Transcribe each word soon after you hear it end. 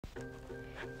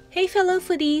Hey fellow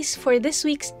foodies! For this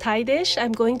week's Thai dish,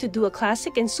 I'm going to do a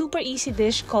classic and super easy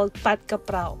dish called Phat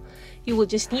Gaphrao. You will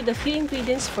just need a few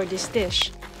ingredients for this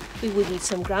dish. We will need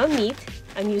some ground meat.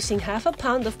 I'm using half a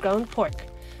pound of ground pork,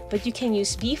 but you can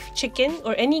use beef, chicken,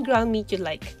 or any ground meat you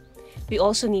like. We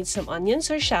also need some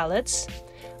onions or shallots,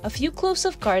 a few cloves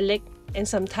of garlic, and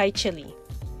some Thai chili.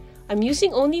 I'm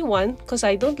using only one because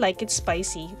I don't like it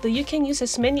spicy, though you can use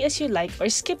as many as you like or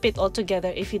skip it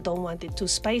altogether if you don't want it too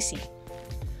spicy.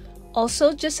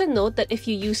 Also, just a note that if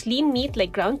you use lean meat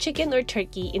like ground chicken or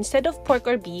turkey instead of pork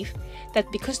or beef, that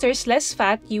because there's less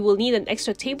fat, you will need an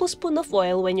extra tablespoon of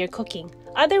oil when you're cooking,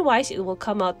 otherwise it will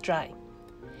come out dry.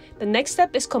 The next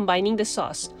step is combining the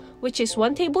sauce, which is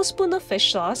 1 tablespoon of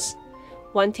fish sauce,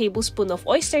 1 tablespoon of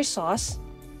oyster sauce,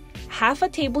 half a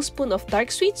tablespoon of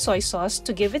dark sweet soy sauce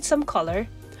to give it some color,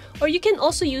 or you can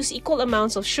also use equal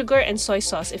amounts of sugar and soy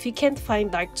sauce if you can't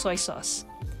find dark soy sauce.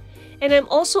 And I'm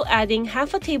also adding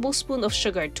half a tablespoon of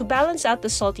sugar to balance out the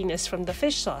saltiness from the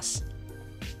fish sauce.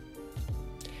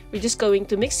 We're just going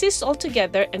to mix this all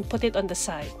together and put it on the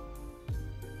side.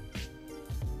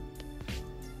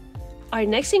 Our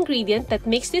next ingredient that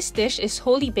makes this dish is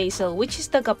holy basil, which is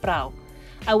the Kaprow.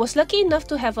 I was lucky enough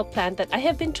to have a plant that I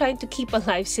have been trying to keep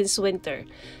alive since winter,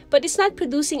 but it's not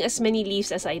producing as many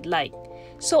leaves as I'd like.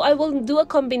 So I will do a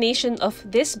combination of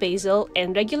this basil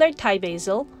and regular Thai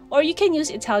basil, or you can use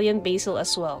Italian basil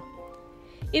as well.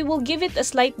 It will give it a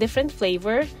slight different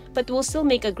flavor, but will still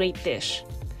make a great dish.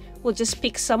 We'll just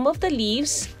pick some of the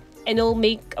leaves and it will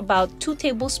make about 2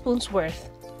 tablespoons worth.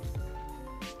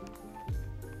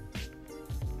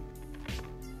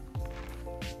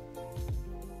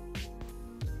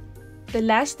 The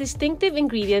last distinctive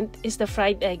ingredient is the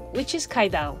fried egg, which is kai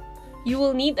dao. You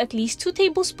will need at least 2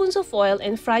 tablespoons of oil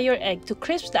and fry your egg to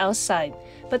crisp the outside,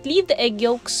 but leave the egg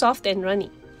yolk soft and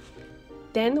runny.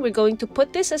 Then we're going to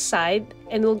put this aside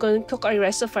and we're going to cook our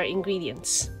rest of our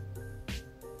ingredients.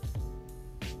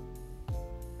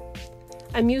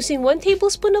 I'm using 1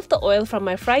 tablespoon of the oil from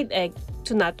my fried egg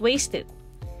to not waste it.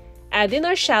 Add in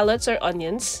our shallots or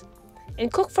onions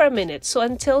and cook for a minute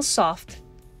until soft.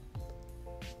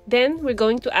 Then we're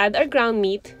going to add our ground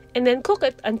meat and then cook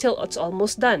it until it's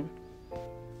almost done.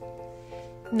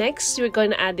 Next, we're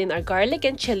going to add in our garlic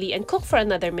and chili and cook for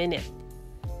another minute.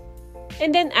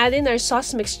 And then add in our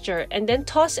sauce mixture and then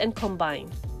toss and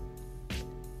combine.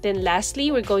 Then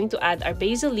lastly, we're going to add our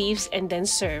basil leaves and then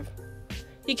serve.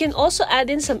 You can also add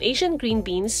in some Asian green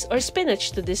beans or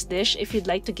spinach to this dish if you'd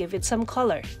like to give it some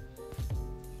color.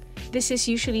 This is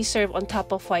usually served on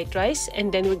top of white rice,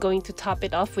 and then we're going to top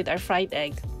it off with our fried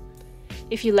egg.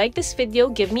 If you like this video,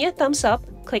 give me a thumbs up,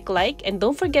 click like, and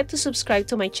don't forget to subscribe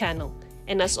to my channel.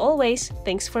 And as always,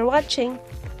 thanks for watching!